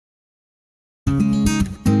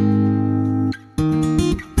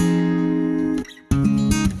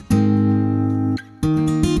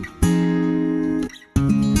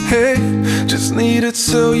just need to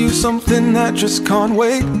tell you something that just can't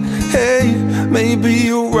wait. Hey, maybe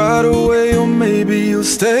you'll ride away or maybe you'll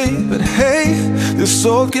stay. But hey, this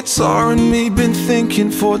old guitar and me been thinking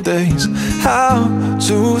for days how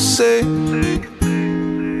to say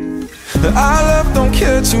that our love don't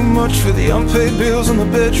care too much for the unpaid bills on the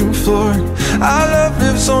bedroom floor. Our love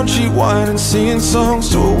lives on cheap wine and singing songs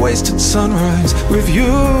to a wasted sunrise. With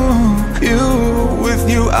you, with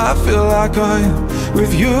you I feel like I am.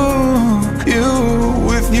 With you,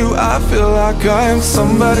 with you I feel like I am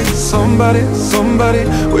somebody, somebody, somebody.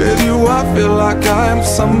 With you I feel like I am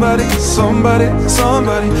somebody, somebody,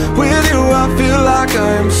 somebody. With you I feel like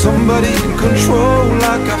I am somebody in control,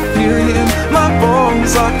 like I feel it in my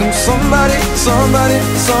bones, like I'm somebody, somebody,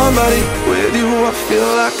 somebody. With you I feel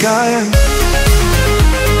like I am.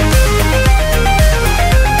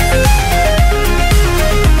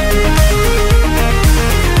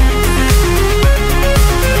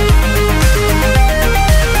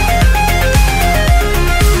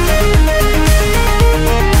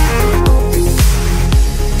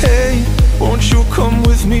 Come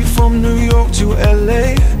with me from New York to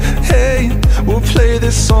LA. Hey, we'll play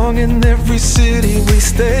this song in every city we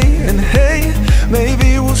stay. And hey,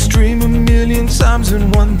 maybe we'll stream 1,000,000 times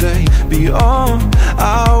in one day. Be on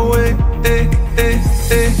our way. Hey, hey,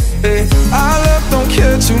 hey, hey. Our love don't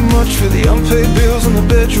care too much for the unpaid bills on the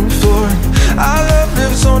bedroom floor. Our love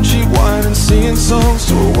lives on cheap wine and singing songs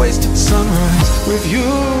to a wasted sunrise. With you,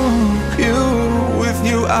 with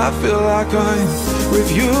you I feel like I'm.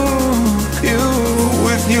 With you,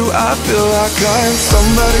 with you I feel like I am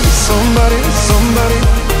somebody, somebody, somebody.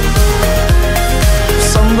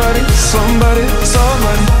 Somebody, somebody,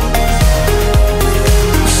 somebody.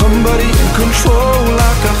 Somebody in control,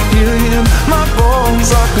 like I feel it in my bones,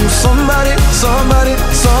 like I'm somebody, somebody,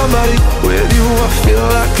 somebody. With you I feel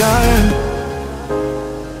like I am.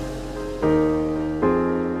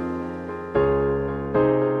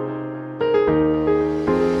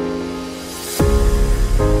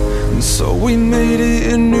 So we made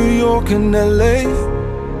it in New York and LA,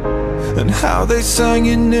 and how they sang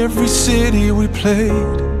in every city we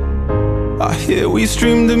played. I hear we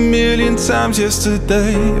streamed 1,000,000 times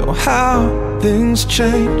yesterday. Oh, how things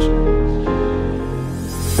change,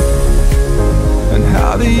 and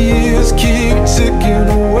how the years keep ticking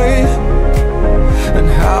away, and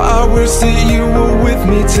how I wish that you were with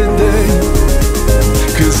me today.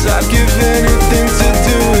 'Cause I'd give anything to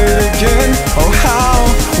do it again. Oh, how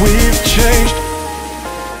we've changed.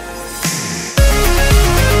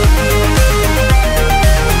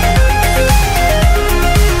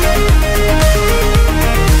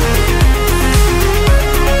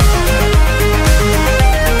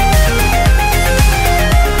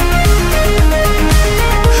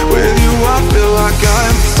 With you I feel like I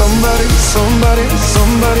am somebody, somebody,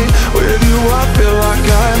 somebody. With you I feel like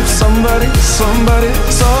I am somebody, somebody,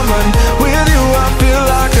 somebody. With you I feel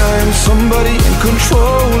like I am somebody in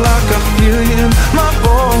control, like I feel it in my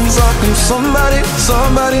bones, like I'm somebody,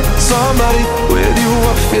 somebody, somebody. With you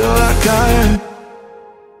I feel like I am.